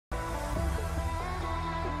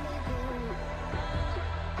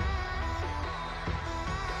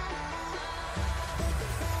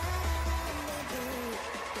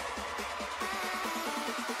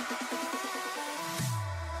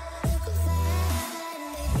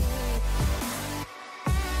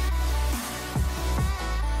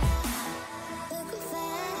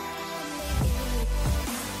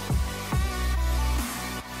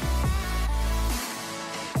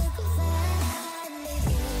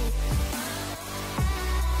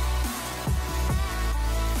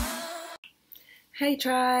Hey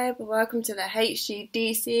tribe, welcome to the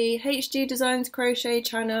HGDC, HD Designs Crochet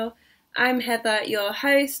channel. I'm Heather, your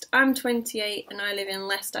host. I'm 28 and I live in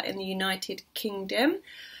Leicester in the United Kingdom.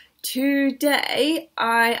 Today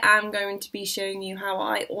I am going to be showing you how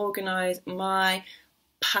I organise my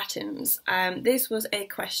patterns. This was a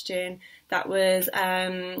question that was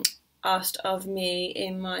asked of me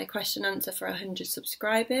in my question answer for 100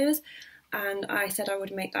 subscribers. And I said I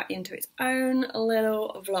would make that into its own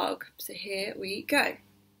little vlog. So here we go.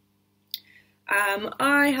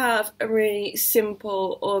 I have a really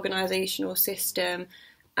simple organisational system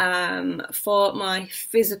for my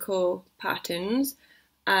physical patterns,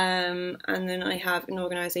 and then I have an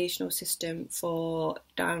organisational system for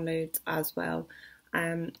downloads as well.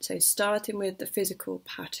 So starting with the physical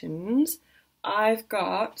patterns, I've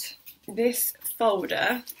got this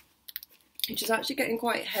folder, which is actually getting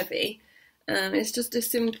quite heavy. It's just a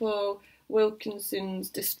simple Wilkinson's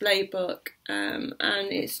display book, and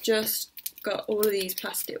it's just got all of these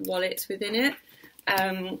plastic wallets within it.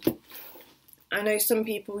 I know some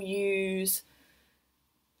people use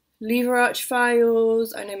lever arch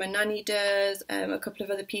files. I know my nanny does, a couple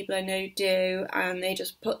of other people I know do, and they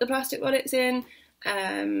just put the plastic wallets in.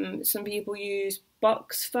 Some people use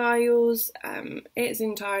box files. It's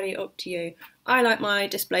entirely up to you. I like my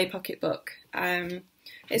display pocket book.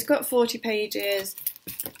 It's got 40 pages,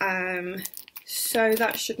 so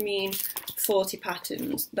that should mean 40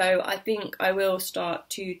 patterns, though I think I will start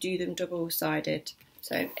to do them double-sided,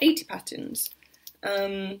 so 80 patterns.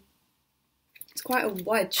 It's quite a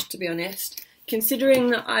wedge, to be honest,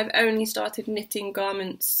 considering that I've only started knitting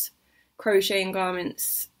garments, crocheting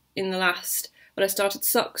garments in the last, well, I started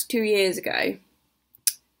socks 2 years ago,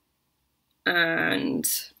 and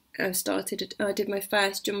I did my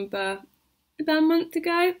first jumper about a month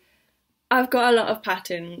ago. I've got a lot of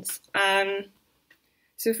patterns.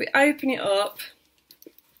 So if we open it up,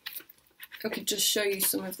 I could just show you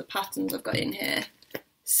some of the patterns I've got in here.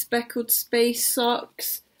 Speckled Space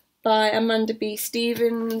Socks by Amanda B.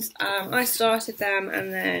 Stevens. I started them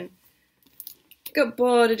and then got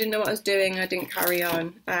bored, I didn't know what I was doing, I didn't carry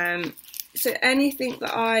on. So anything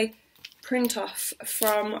that I print off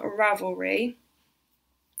from Ravelry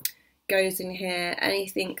goes in here.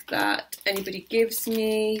 Anything that anybody gives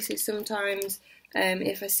me, so sometimes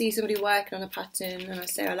if I see somebody working on a pattern and I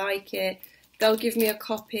say I like it, they'll give me a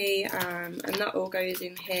copy, and that all goes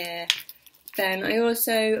in here. Then I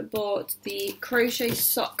also bought the Crochet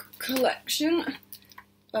Sock Collection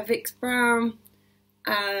by Vix Brown,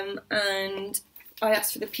 and I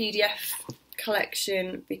asked for the PDF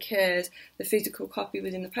collection because the physical copy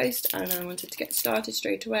was in the post and I wanted to get started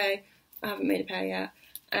straight away. I haven't made a pair yet.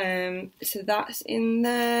 So that's in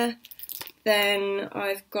there. Then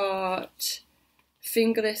I've got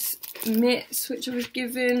fingerless mitts, which I was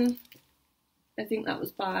given. I think that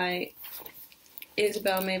was by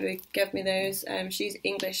Isabel, maybe gave me those. She's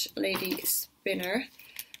English Lady Spinner.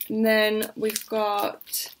 And then we've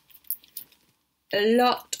got a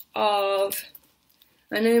lot of,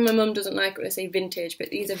 I know my mum doesn't like when I say vintage,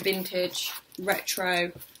 but these are vintage,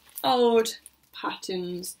 retro, old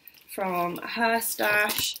patterns from her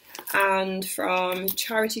stash and from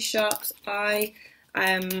charity shops. I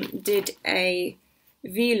did a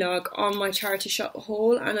vlog on my charity shop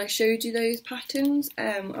haul and I showed you those patterns.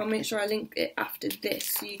 I'll make sure I link it after this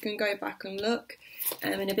so you can go back and look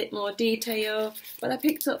in a bit more detail. But I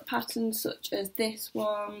picked up patterns such as this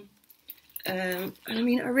one, and I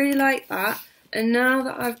mean I really like that. And now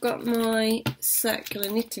that I've got my circular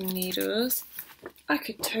knitting needles, I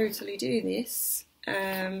could totally do this.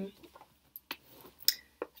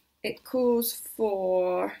 It calls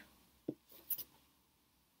for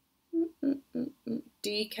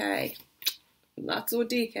DK. That's all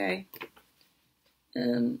DK.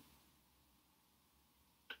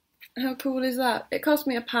 How cool is that? It cost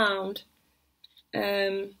me £1.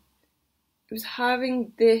 I was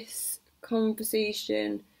having this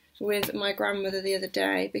conversation with my grandmother the other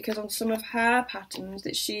day because on some of her patterns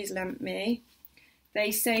that she's lent me,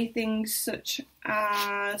 they say things such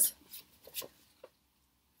as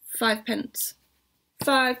 5p.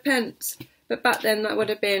 5p. But back then that would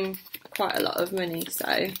have been quite a lot of money,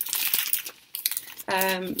 so.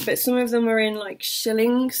 But some of them were in like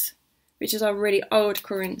shillings, which is a really old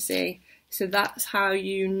currency. So that's how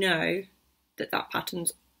you know that that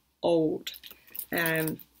pattern's old.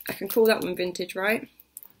 I can call that one vintage, right?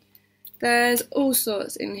 There's all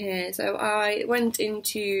sorts in here. So I went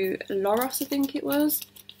into Loros, I think it was,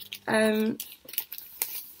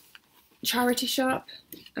 charity shop,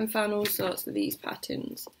 and found all sorts of these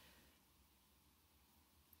patterns.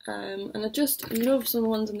 and I just love some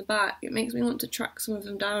ones in the back. It makes me want to track some of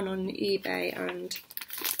them down on eBay and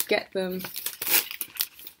get them,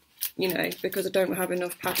 you know, because I don't have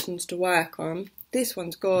enough patterns to work on. This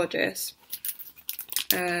one's gorgeous.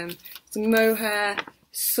 It's a mohair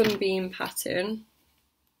sunbeam pattern.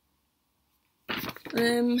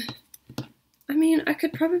 I mean, I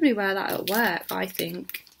could probably wear that at work, I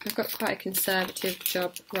think. I've got quite a conservative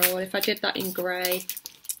job role if I did that in grey.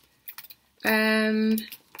 And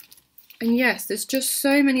yes, there's just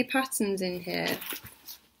so many patterns in here.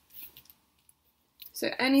 So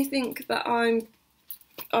anything that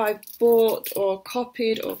I've bought or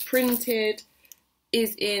copied or printed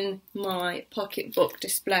is in my pocketbook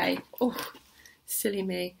display. Oh, silly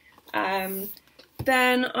me.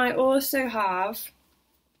 Then I also have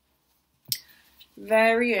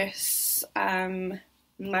various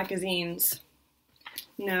magazines.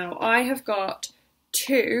 Now I have got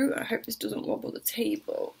two, I hope this doesn't wobble the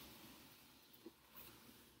table,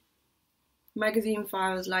 magazine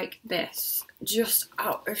files like this, just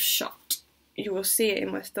out of shot. You will see it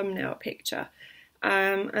in my thumbnail picture.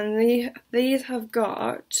 And these have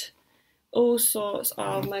got all sorts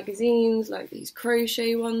of magazines, like these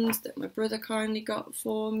crochet ones that my brother kindly got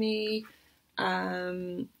for me.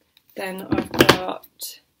 Then I've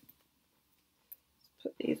got,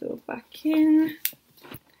 put these all back in.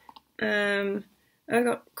 I've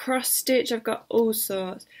got cross stitch, I've got all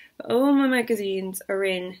sorts. But all my magazines are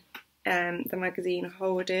in the magazine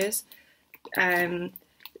holders.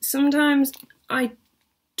 Sometimes I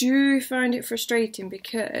do find it frustrating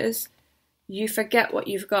because you forget what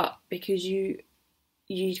you've got because you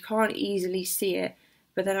can't easily see it,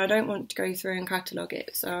 but then I don't want to go through and catalogue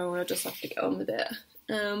it, so I'll just have to get on with it.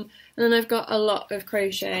 And then I've got a lot of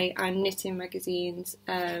crochet and knitting magazines.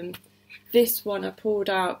 This one I pulled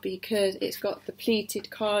out because it's got the pleated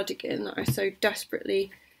cardigan that I so desperately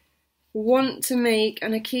want to make,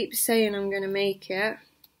 and I keep saying I'm going to make it.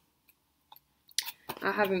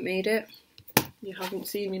 I haven't made it. You haven't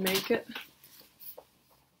seen me make it.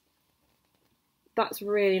 That's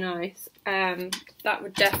really nice. That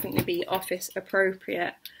would definitely be office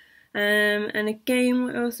appropriate. And again,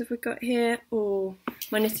 what else have we got here? Oh,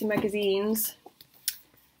 my knitting magazines.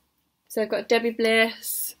 So I've got Debbie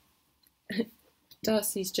Bliss.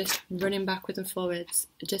 Darcy's just running backwards and forwards.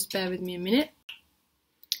 Just bear with me a minute.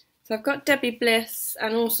 So I've got Debbie Bliss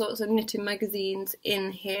and all sorts of knitting magazines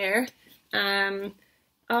in here.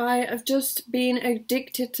 I have just been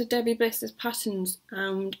addicted to Debbie Bliss's patterns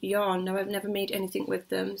and yarn. Now I've never made anything with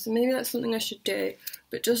them, so maybe that's something I should do.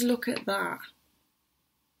 But just look at that.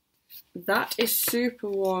 That is super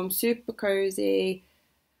warm, super cosy.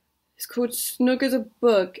 It's called Snug as a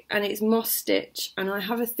Bug and it's moss stitch, and I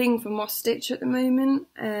have a thing for moss stitch at the moment.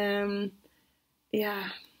 Yeah,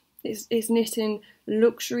 it's knitting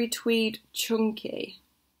luxury tweed chunky.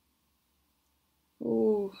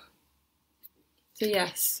 Ooh. So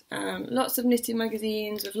yes, lots of knitting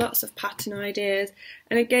magazines with lots of pattern ideas,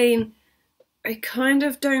 and again, I kind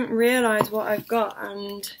of don't realise what I've got,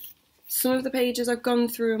 and some of the pages I've gone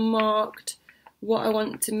through and marked what I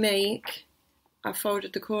want to make. I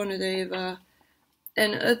folded the corners over,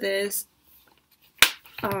 and others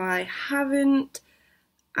I haven't,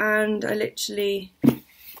 and I literally,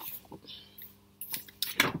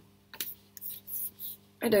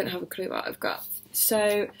 I don't have a clue what I've got.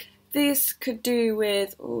 So this could do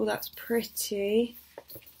with, oh that's pretty,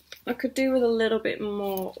 I could do with a little bit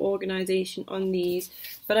more organisation on these,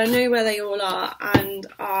 but I know where they all are, and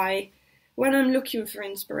when I'm looking for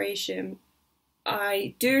inspiration,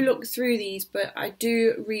 I do look through these, but I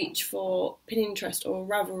do reach for Pinterest or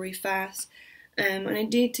Ravelry first, and I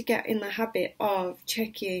need to get in the habit of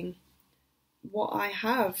checking what I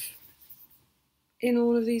have in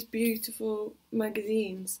all of these beautiful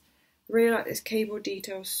magazines. I really like this cable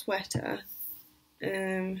detail sweater.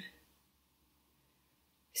 See,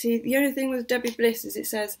 the only thing with Debbie Bliss is it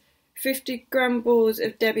says 50 gram balls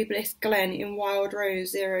of Debbie Bliss Glen in Wild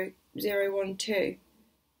Rose 0012.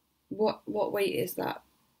 What weight is that?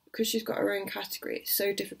 Because she's got her own category, it's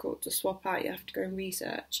so difficult to swap out. You have to go and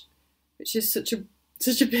research, which is such a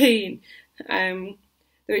pain. Though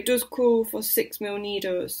it does call for 6mm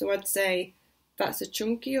needles, so I'd say that's a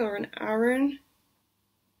chunky or an Aran.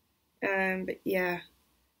 But yeah,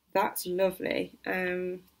 that's lovely.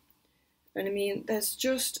 And I mean, there's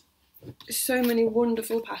just so many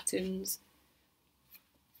wonderful patterns.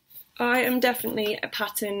 I am definitely a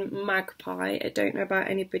pattern magpie. I don't know about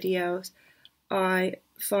anybody else. I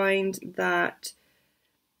find that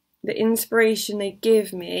the inspiration they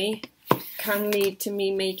give me can lead to me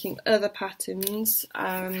making other patterns,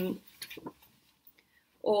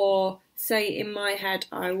 or say in my head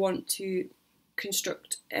I want to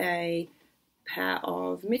construct a pair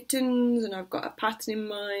of mittens and I've got a pattern in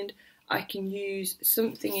mind, I can use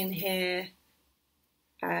something in here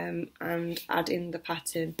and add in the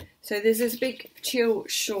pattern. So there's this big chill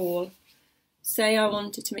shawl. Say I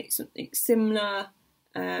wanted to make something similar,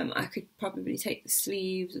 I could probably take the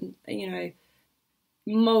sleeves and, you know,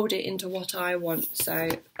 mould it into what I want. So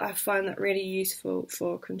I find that really useful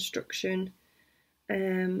for construction.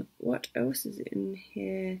 What else is in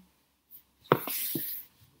here?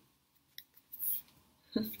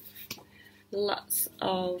 Lots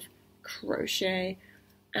of crochet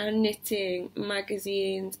and knitting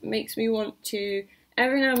magazines. Makes me want to,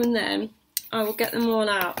 every now and then I will get them all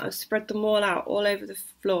out, I'll spread them all out all over the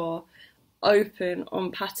floor, open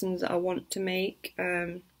on patterns that I want to make.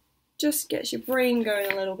 Just gets your brain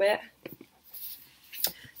going a little bit.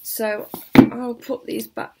 So I'll put these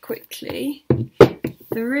back quickly.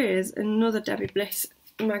 There is another Debbie Bliss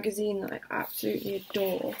magazine that I absolutely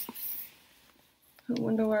adore. I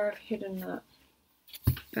wonder where I've hidden that.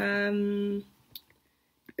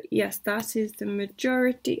 But yes, that is the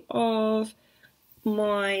majority of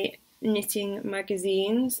my knitting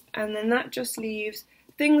magazines, and then that just leaves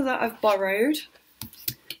things that I've borrowed.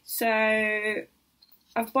 So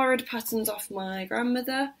I've borrowed patterns off my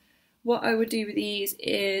grandmother. What I would do with these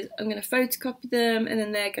is I'm going to photocopy them and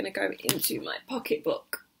then they're going to go into my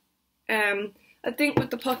pocketbook. I think with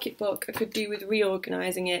the pocketbook I could do with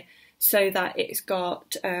reorganising it so that it's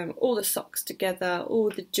got all the socks together, all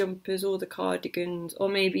the jumpers, all the cardigans, or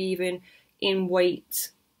maybe even in weight,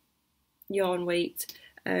 yarn weight.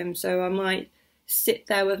 So I might sit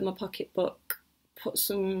there with my pocketbook, put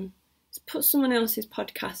someone else's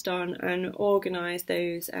podcast on and organise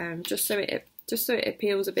those, just so it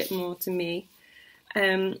appeals a bit more to me.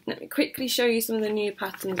 Let me quickly show you some of the new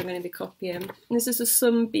patterns I'm going to be copying. This is a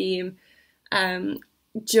sunbeam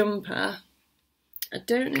jumper. I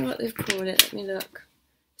don't know what they've called it, let me look.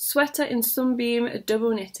 Sweater in sunbeam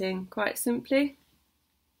double knitting, quite simply.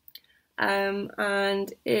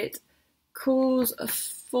 And it calls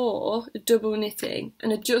for double knitting,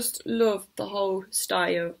 and I just love the whole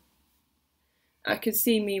style. I can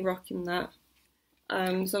see me rocking that.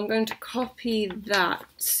 So I'm going to copy that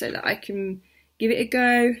so that I can give it a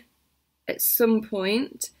go at some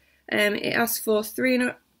point. It asks for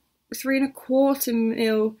 3¼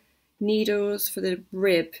 mil needles for the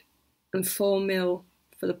rib and 4 mil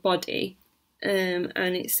for the body, and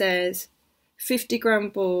it says 50-gram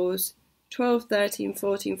balls, 12, 13,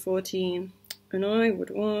 14, 14, and I would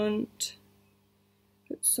want,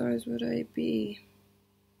 what size would I be?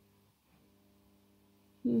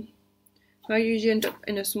 I usually end up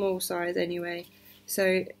in a small size anyway,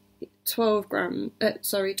 so 12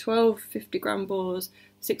 50-gram balls,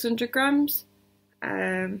 600 grams.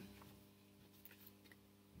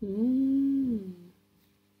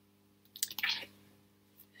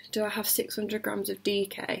 Do I have 600 grams of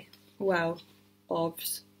DK? Well,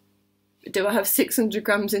 obvs. Do I have 600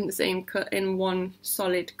 grams in the same in one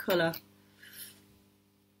solid colour?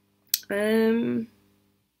 I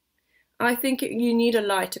think you need a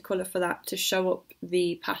lighter colour for that to show up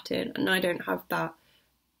the pattern, and I don't have that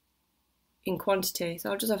in quantity,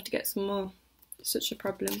 so I'll just have to get some more. It's such a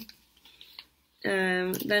problem.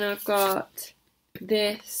 Then I've got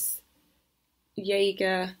this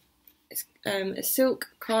Jaeger, it's a silk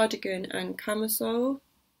cardigan and camisole,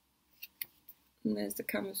 and there's the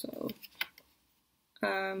camisole.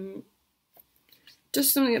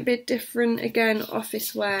 Just something a bit different, again,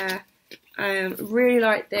 office wear. Really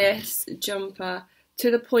like this jumper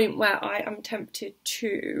to the point where I am tempted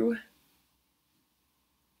to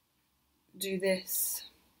do this.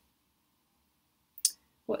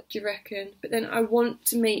 What do you reckon? But then I want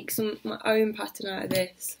to make my own pattern out of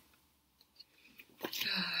this.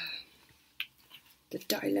 The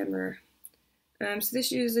dilemma. So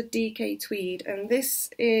this uses a DK tweed, and this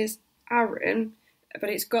is Aran, but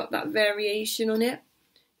it's got that variation on it.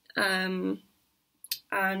 And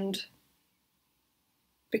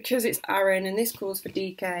because it's Aran and this calls for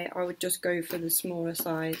DK, I would just go for the smaller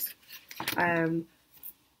size.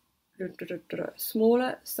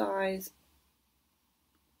 Smaller size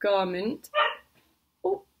garment.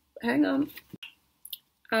 Oh, hang on.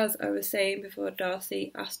 As I was saying before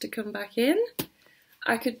Darcy asked to come back in,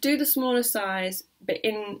 I could do the smaller size but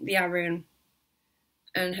in the Aran,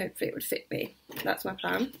 and hopefully it would fit me. That's my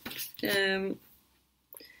plan. I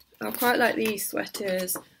quite like these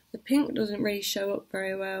sweaters. The pink doesn't really show up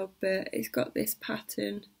very well, but it's got this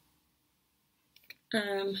pattern.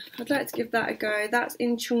 I'd like to give that a go. That's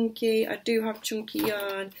in chunky. I do have chunky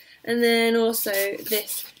yarn. And then also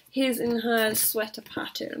this his and hers sweater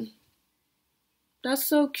pattern. That's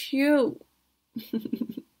so cute.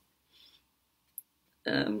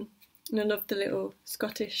 And I love the little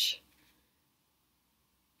Scottish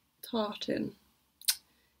tartan.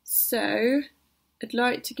 So I'd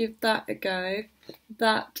like to give that a go.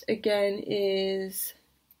 That again is,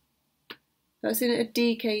 that's in a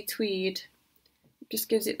DK tweed. Just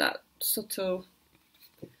gives it that subtle.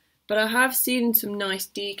 But I have seen some nice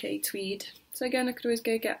DK tweed, so again I could always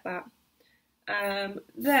go get that.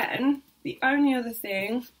 Then the only other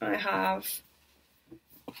thing I have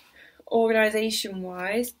organisation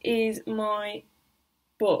wise is my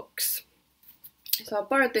books. So I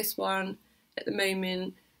borrowed this one at the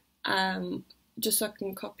moment, just so I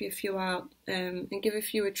can copy a few out and give a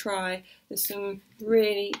few a try. There's some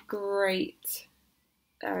really great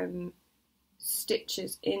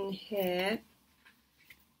stitches in here,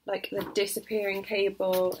 like the disappearing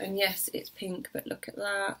cable, and yes, it's pink, but look at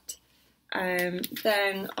that.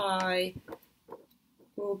 Then I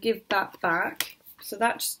will give that back. So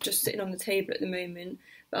that's just sitting on the table at the moment.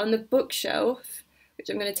 But on the bookshelf, which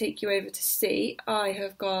I'm going to take you over to see, I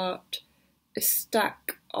have got a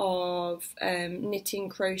stack of knitting,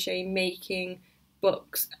 crochet, making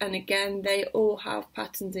books, and again they all have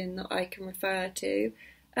patterns in that I can refer to.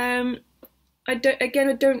 I don't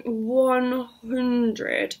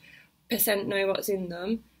 100% know what's in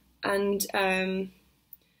them, and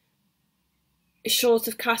short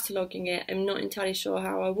of cataloguing it, I'm not entirely sure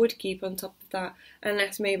how I would keep on top of that,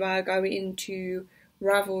 unless maybe I go into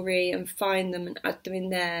Ravelry and find them and add them in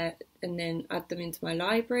there and then add them into my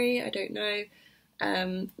library. I don't know.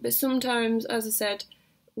 But sometimes, as I said,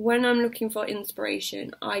 when I'm looking for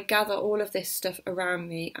inspiration, I gather all of this stuff around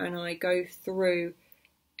me and I go through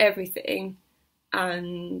everything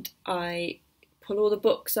and I pull all the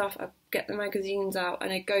books off, I get the magazines out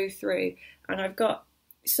and I go through, and I've got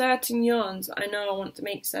certain yarns that I know I want to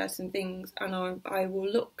make certain things, and I will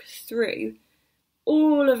look through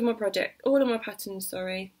all of my patterns,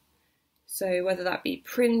 sorry. So whether that be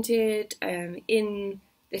printed in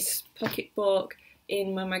this pocket book,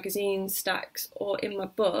 in my magazine stacks, or in my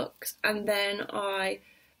books, and then I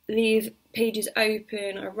leave pages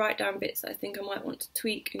open, I write down bits that I think I might want to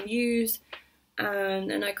tweak and use, and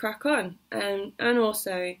then I crack on. And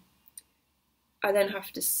also, I then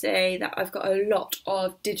have to say that I've got a lot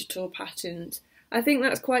of digital patterns. I think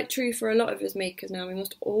that's quite true for a lot of us makers now. We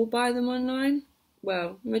must all buy them online.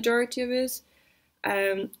 Well, majority of us.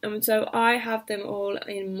 And so I have them all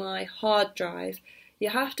in my hard drive. You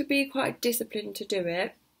have to be quite disciplined to do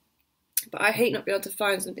it, but I hate not being able to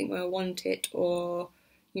find something where I want it, or,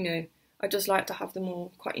 you know, I just like to have them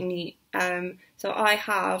all quite neat. So I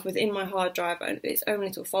have within my hard drive its own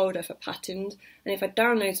little folder for patterns, and if I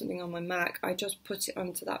download something on my Mac, I just put it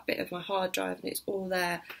onto that bit of my hard drive and it's all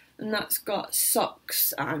there. And that's got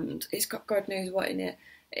socks and it's got God knows what in it.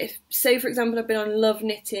 If, say for example, I've been on Love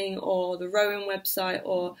Knitting or the Rowan website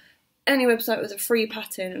or any website with a free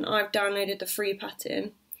pattern, and I've downloaded the free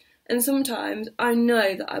pattern, and sometimes I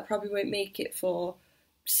know that I probably won't make it for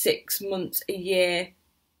 6 months, a year.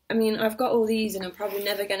 I mean, I've got all these and I'm probably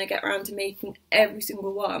never going to get around to making every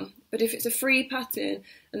single one, but if it's a free pattern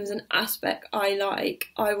and there's an aspect I like,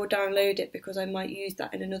 I will download it because I might use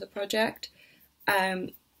that in another project.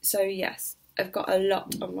 So yes, I've got a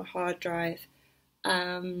lot on my hard drive.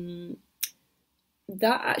 That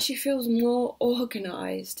actually feels more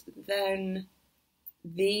organised than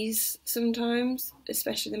these sometimes,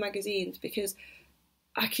 especially the magazines, because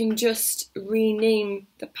I can just rename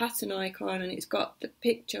the pattern icon and it's got the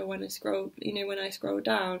picture when I scroll, when I scroll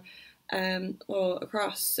down or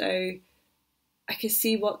across, so I can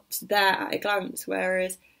see what's there at a glance,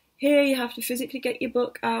 whereas here you have to physically get your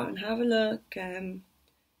book out and have a look,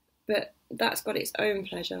 but that's got its own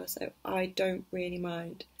pleasure, so I don't really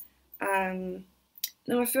mind.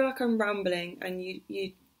 Now I feel like I'm rambling, and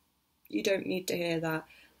you don't need to hear that.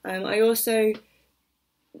 I also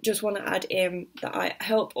just want to add in that I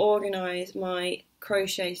help organise my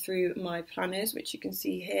crochet through my planners, which you can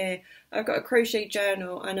see here. I've got a crochet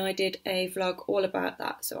journal and I did a vlog all about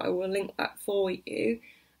that, so I will link that for you.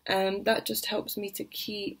 That just helps me to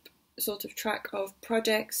keep sort of track of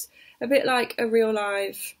projects, a bit like a real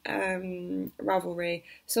life Ravelry.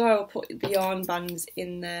 So I will put the yarn bands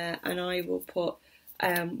in there, and I will put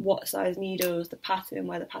what size needles, the pattern,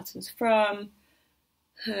 where the pattern's from,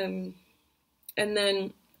 and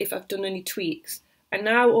then if I've done any tweaks. I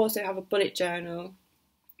now also have a bullet journal,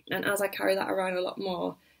 and as I carry that around a lot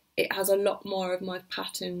more, it has a lot more of my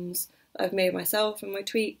patterns that I've made myself and my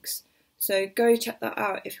tweaks. So go check that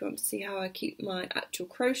out if you want to see how I keep my actual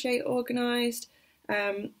crochet organised.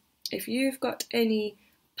 If you've got any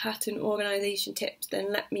pattern organisation tips,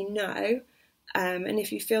 then let me know. And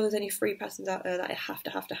if you feel there's any free patterns out there that I have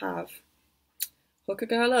to have, hook a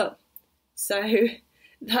girl up. So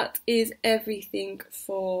that is everything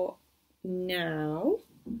for now.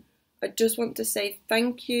 I just want to say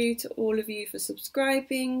thank you to all of you for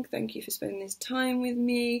subscribing. Thank you for spending this time with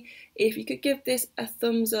me. If you could give this a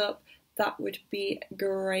thumbs up, that would be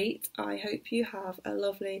great. I hope you have a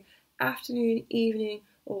lovely afternoon, evening,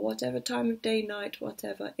 or whatever time of day, night,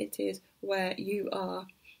 whatever it is where you are.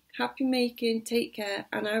 Happy making, take care,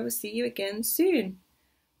 and I will see you again soon.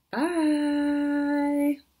 Bye!